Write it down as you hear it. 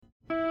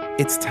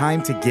It's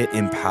time to get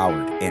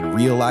empowered and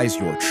realize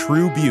your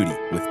true beauty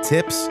with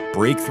tips,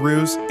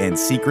 breakthroughs, and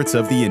secrets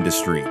of the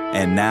industry.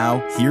 And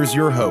now, here's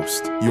your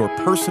host, your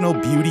personal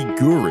beauty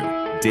guru,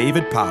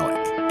 David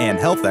Pollack, and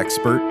health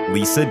expert,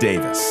 Lisa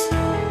Davis.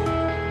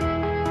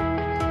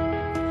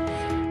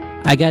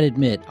 I got to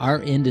admit,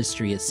 our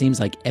industry, it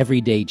seems like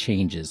every day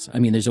changes. I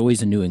mean, there's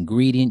always a new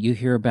ingredient you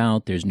hear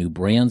about. There's new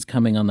brands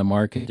coming on the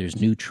market. There's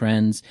new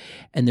trends.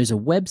 And there's a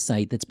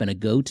website that's been a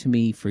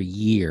go-to-me for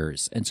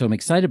years. And so I'm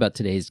excited about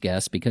today's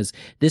guest because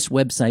this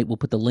website, we'll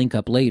put the link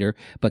up later,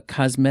 but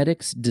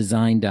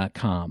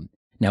cosmeticsdesign.com.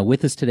 Now,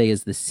 with us today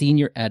is the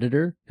senior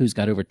editor who's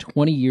got over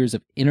 20 years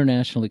of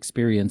international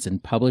experience in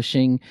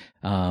publishing,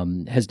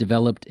 has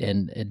developed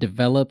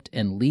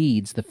and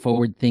leads the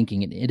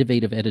forward-thinking and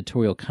innovative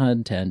editorial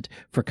content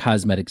for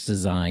Cosmetics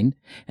Design.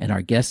 And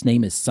our guest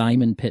name is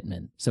Simon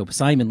Pittman. So,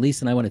 Simon,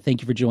 Lisa, and I want to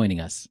thank you for joining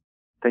us.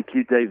 Thank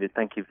you, David.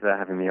 Thank you for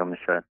having me on the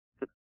show.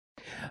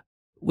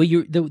 Well,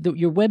 your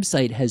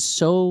website has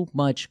so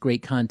much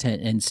great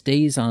content and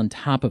stays on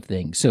top of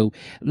things. So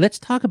let's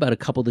talk about a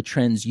couple of the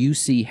trends you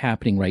see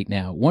happening right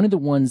now. One of the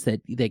ones that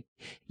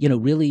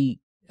really,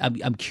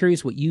 I'm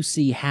curious what you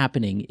see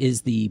happening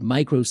is the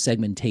micro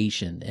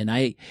segmentation. And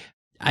I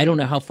don't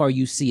know how far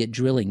you see it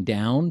drilling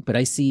down, but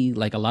I see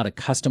like a lot of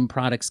custom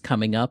products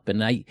coming up,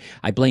 and I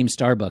blame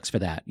Starbucks for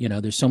that. You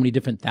know, there's so many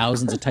different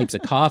thousands of types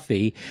of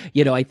coffee.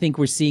 You know, I think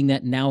we're seeing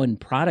that now in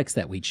products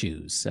that we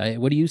choose.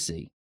 What do you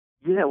see?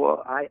 Yeah,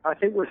 well, I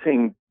think we're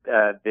seeing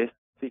this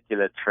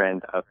particular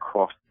trend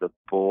across the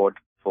board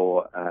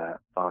for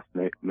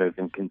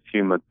fast-moving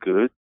consumer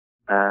goods,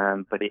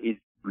 but it is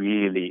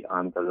really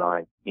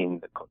underlined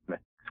in the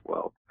cosmetics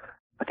world.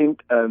 I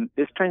think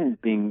this trend is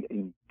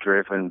being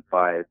driven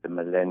by the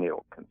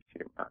millennial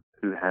consumer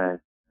who has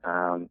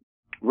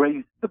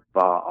raised the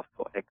bar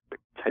for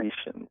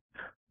expectations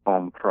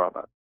on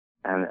products.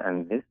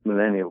 And this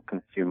millennial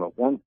consumer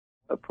wants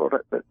a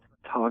product that's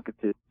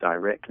targeted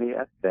directly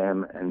at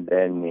them and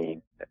their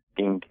needs,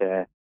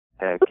 skincare,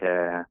 hair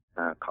care,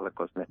 color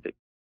cosmetics,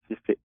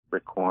 specific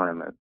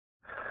requirements.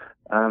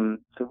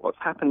 So what's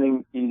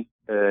happening is,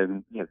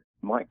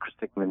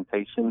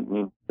 microsegmentation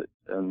means that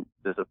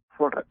there's a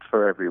product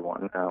for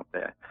everyone out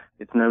there.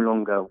 It's no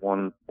longer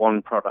one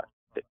product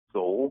fits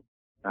all,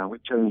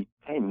 which only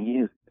 10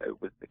 years ago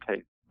was the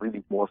case.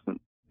 Really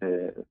wasn't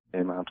the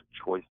amount of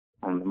choice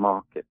on the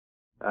market.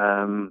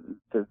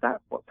 So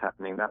that's what's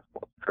happening, that's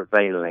what's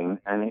prevailing,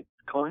 and it's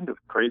kind of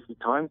crazy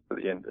times for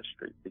the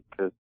industry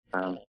because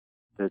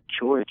the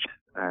choice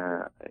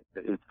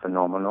is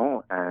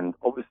phenomenal, and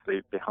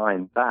obviously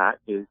behind that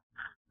is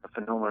a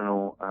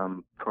phenomenal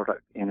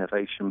product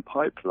innovation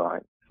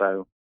pipeline.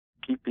 So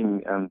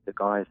keeping the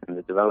guys in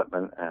the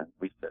development and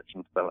research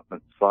and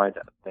development side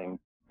of things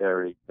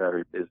very,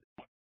 very busy.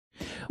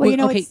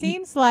 Well, it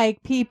seems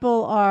like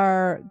people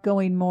are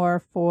going more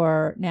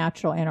for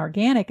natural and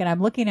organic. And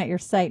I'm looking at your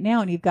site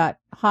now, and you've got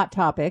hot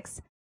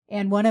topics.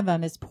 And one of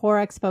them is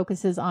Porex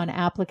focuses on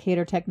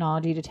applicator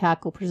technology to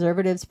tackle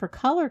preservatives for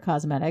color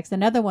cosmetics.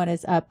 Another one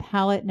is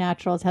Palette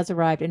Naturals has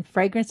arrived, and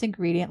fragrance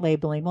ingredient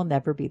labeling will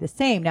never be the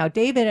same. Now,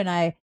 David and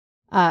I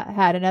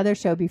had another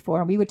show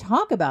before, and we would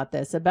talk about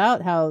this,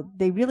 about how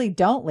they really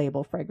don't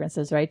label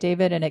fragrances, right,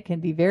 David? And it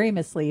can be very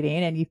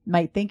misleading, and you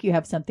might think you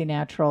have something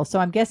natural. So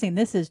I'm guessing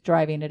this is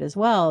driving it as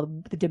well,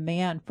 the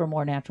demand for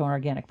more natural and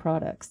organic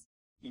products.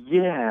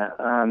 Yeah,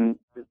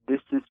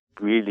 this has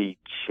really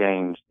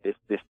changed this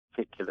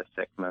particular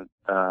segment.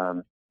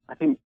 I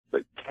think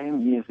like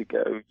 10 years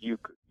ago, you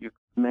could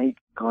make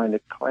kind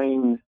of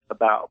claims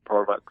about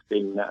products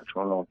being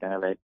natural and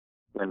organic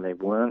when they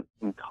weren't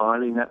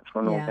entirely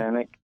natural and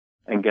organic,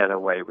 and get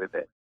away with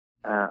it.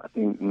 I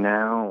think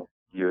now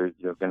you're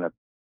going to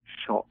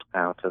shot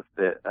out of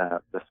the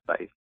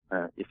space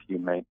if you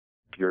make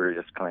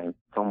spurious claims.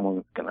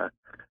 Someone's going to,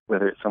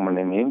 whether it's someone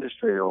in the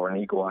industry or an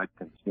eagle-eyed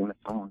consumer,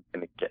 someone's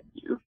going to get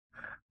you.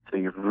 So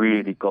you've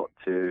really got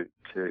to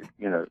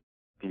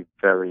be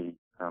very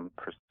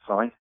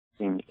precise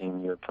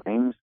in your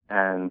claims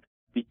and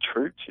be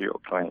true to your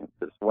claims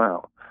as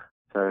well.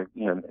 So,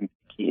 in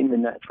the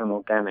natural and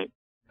organic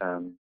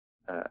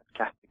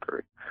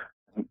category,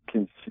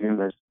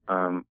 consumers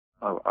are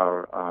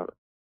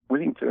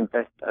willing to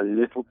invest a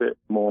little bit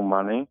more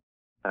money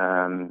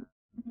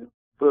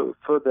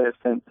for their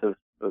sense of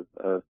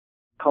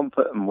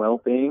comfort and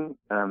well-being,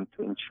 to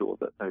ensure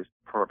that those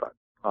products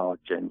are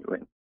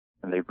genuine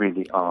and they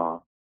really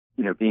are,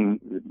 being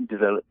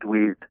developed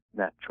with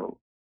natural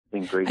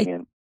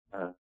ingredients.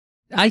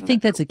 I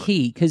think that's a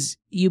key, because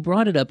you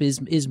brought it up, is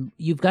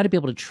you've got to be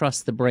able to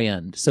trust the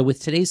brand. So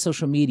with today's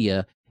social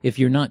media, if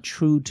you're not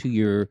true to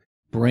your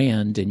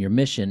brand and your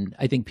mission,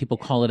 I think people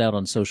call it out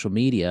on social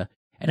media.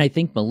 And I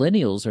think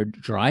millennials are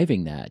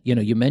driving that.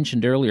 You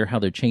mentioned earlier how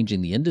they're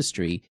changing the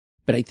industry,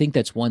 but I think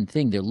that's one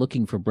thing. They're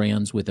looking for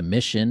brands with a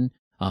mission.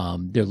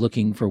 They're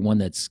looking for one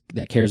that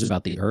cares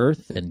about the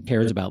earth and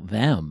cares about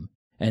them.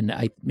 And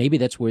maybe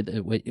that's where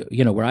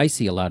where I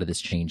see a lot of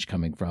this change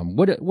coming from.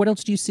 What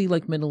else do you see?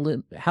 Like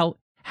how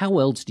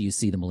else do you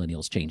see the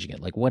millennials changing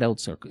it? Like what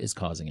else is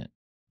causing it?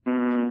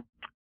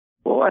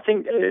 Well, Well, I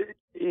think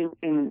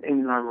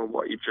in line with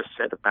what you just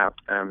said about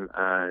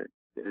the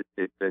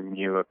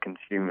newer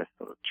consumers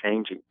sort of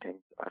changing things,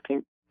 I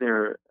think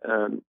they're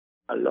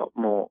a lot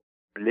more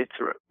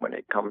literate when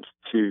it comes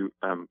to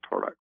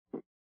products.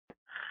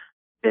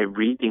 They're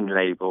reading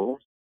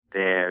labels,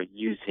 they're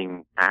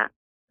using apps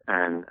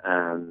and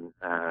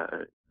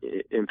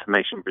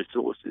information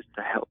resources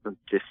to help them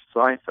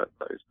decipher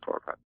those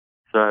products.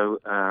 So,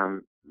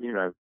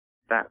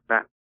 that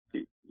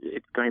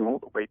it's going all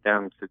the way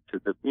down to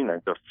the,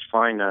 the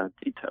finer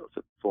details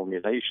of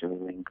formulation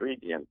and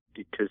ingredients,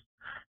 because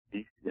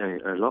these,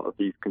 a lot of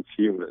these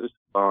consumers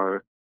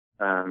are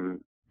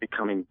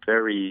becoming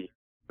very,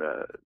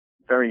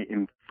 very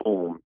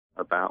informed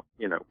about,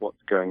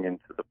 what's going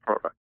into the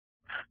product.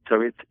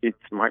 So it's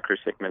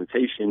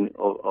microsegmentation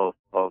of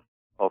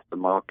the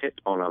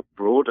market on a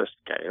broader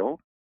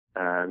scale,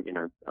 a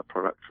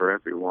product for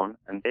everyone,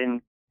 and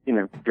then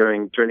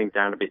drilling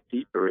down a bit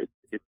deeper. It's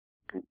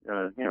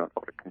a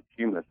lot of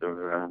consumers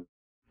are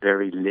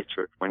very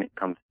literate when it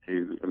comes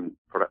to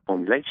product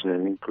formulation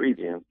and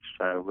ingredients.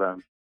 So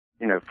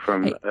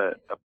from a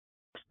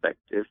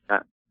perspective,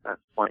 that's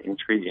quite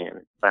intriguing, and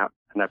it's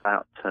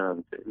about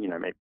terms that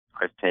maybe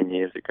 5-10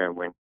 years ago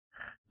when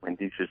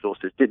these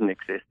resources didn't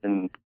exist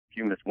and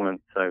consumers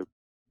weren't so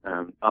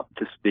up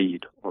to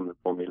speed on the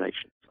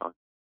formulation side.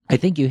 I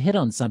think you hit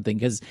on something,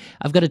 because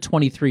I've got a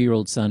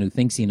 23-year-old son who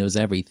thinks he knows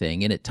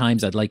everything. And at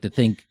times I'd like to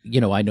think,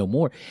 I know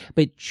more.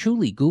 But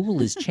truly, Google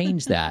has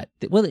changed that.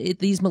 Well,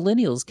 these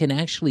millennials can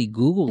actually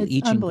Google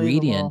each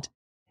ingredient.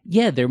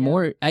 Yeah, they're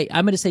more, I'm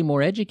going to say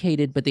more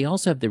educated, but they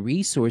also have the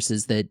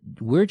resources that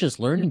we're just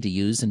learning to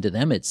use. And to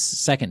them, it's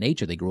second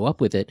nature. They grew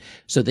up with it.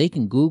 So they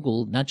can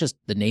Google not just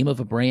the name of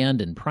a brand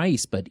and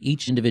price, but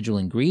each individual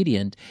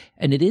ingredient.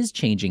 And it is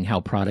changing how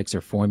products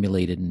are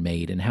formulated and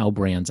made and how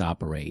brands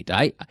operate.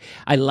 I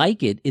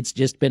like it. It's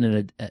just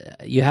been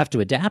you have to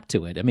adapt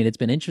to it. I mean, it's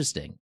been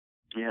interesting.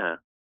 Yeah.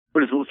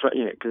 But it's also,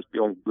 because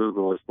beyond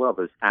Google as well,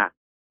 there's apps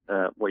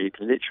where you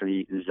can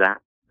literally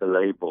zap the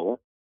label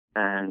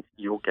and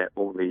you'll get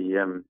all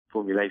the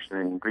formulation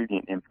and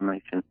ingredient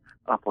information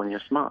up on your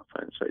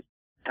smartphone. So it's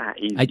that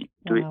easy to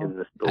do it in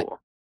the store.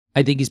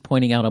 I think he's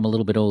pointing out I'm a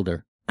little bit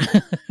older,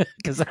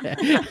 because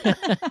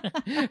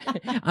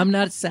I'm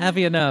not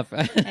savvy enough.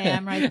 Hey,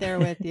 I'm right there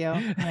with you.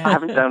 Yeah. I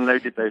haven't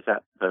downloaded those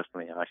apps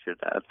personally, I should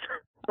add.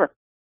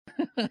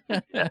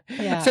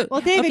 Yeah. So,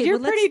 well, David, you're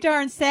pretty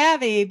darn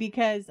savvy,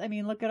 because,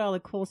 look at all the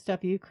cool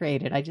stuff you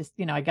created. I just,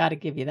 I got to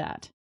give you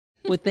that.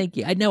 Well, thank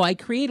you. I know I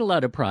create a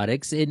lot of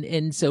products,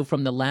 and so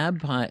from the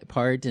lab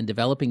part and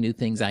developing new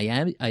things,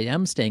 I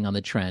am staying on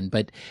the trend.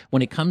 But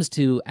when it comes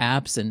to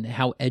apps and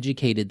how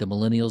educated the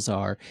millennials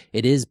are,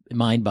 it is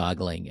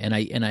mind-boggling. And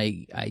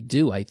I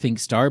think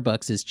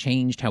Starbucks has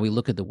changed how we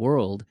look at the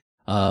world.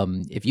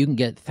 If you can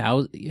get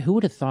who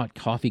would have thought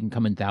coffee can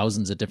come in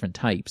thousands of different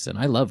types? And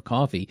I love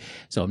coffee,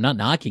 so I'm not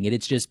knocking it.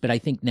 It's just, but I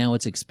think now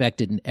it's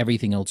expected in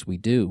everything else we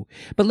do.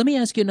 But let me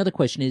ask you another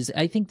question.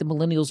 I think the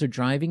millennials are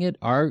driving it.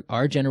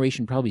 Our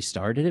generation probably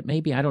started it,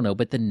 maybe, I don't know.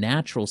 But the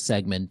natural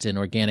segment and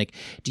organic,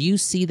 do you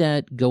see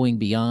that going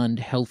beyond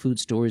health food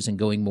stores and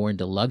going more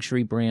into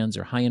luxury brands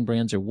or high-end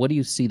brands, or what do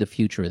you see the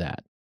future of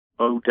that?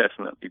 Oh,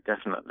 definitely.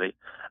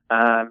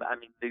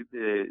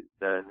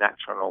 The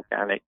natural and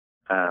organic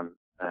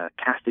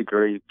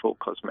category for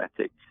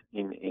cosmetics,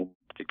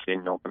 particularly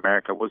in North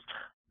America, was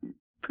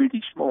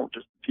pretty small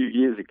just a few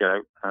years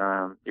ago.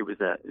 It was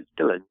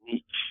still a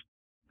niche,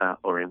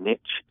 or a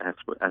niche, as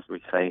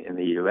we say in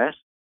the US.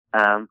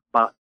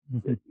 But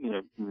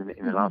in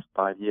the last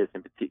 5 years,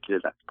 in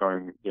particular, that's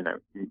grown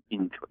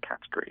into a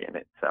category in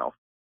itself,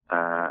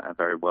 a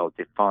very well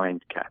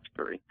defined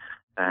category.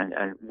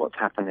 And what's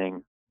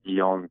happening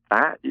beyond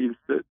that is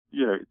that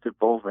it's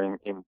evolving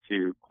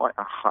into quite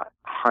a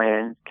high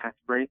end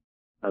category.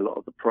 A lot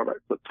of the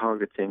products are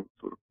targeting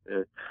sort of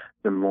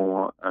the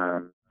more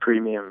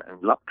premium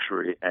and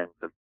luxury end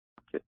of the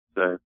market.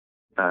 So,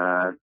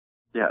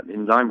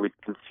 in line with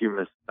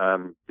consumers'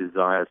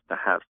 desires to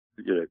have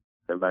the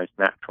most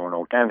natural and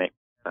organic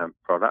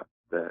products,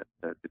 the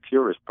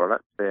purest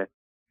products, they're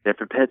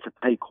prepared to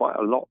pay quite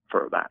a lot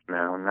for that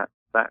now, and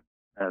that's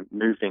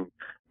moving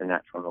the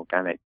natural and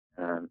organic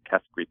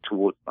category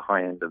towards the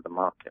high end of the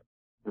market.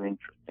 It's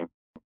interesting.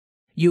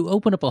 You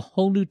open up a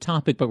whole new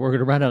topic, but we're going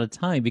to run out of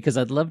time, because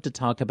I'd love to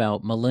talk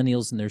about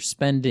millennials and their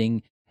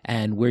spending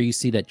and where you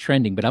see that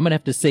trending, but I'm going to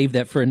have to save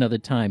that for another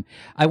time.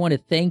 I want to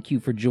thank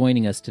you for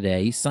joining us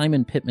today.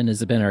 Simon Pittman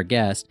has been our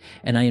guest,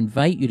 and I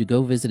invite you to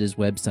go visit his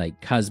website,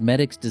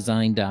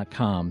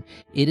 cosmeticsdesign.com.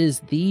 It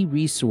is the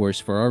resource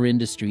for our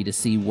industry to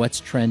see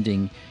what's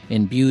trending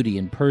in beauty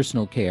and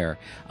personal care.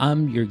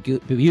 I'm your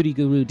beauty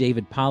guru,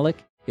 David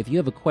Pollack. If you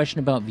have a question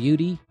about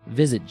beauty,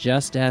 visit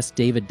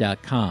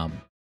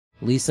justaskdavid.com.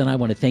 Lisa and I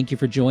want to thank you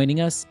for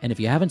joining us. And if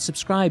you haven't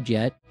subscribed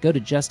yet, go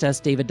to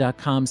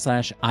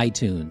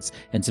justaskdavid.com/iTunes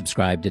and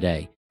subscribe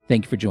today.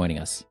 Thank you for joining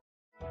us.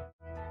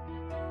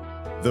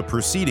 The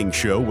preceding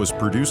show was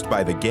produced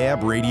by the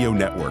Gab Radio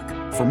Network.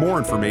 For more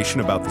information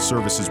about the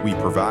services we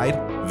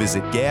provide,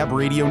 visit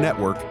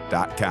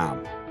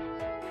gabradionetwork.com.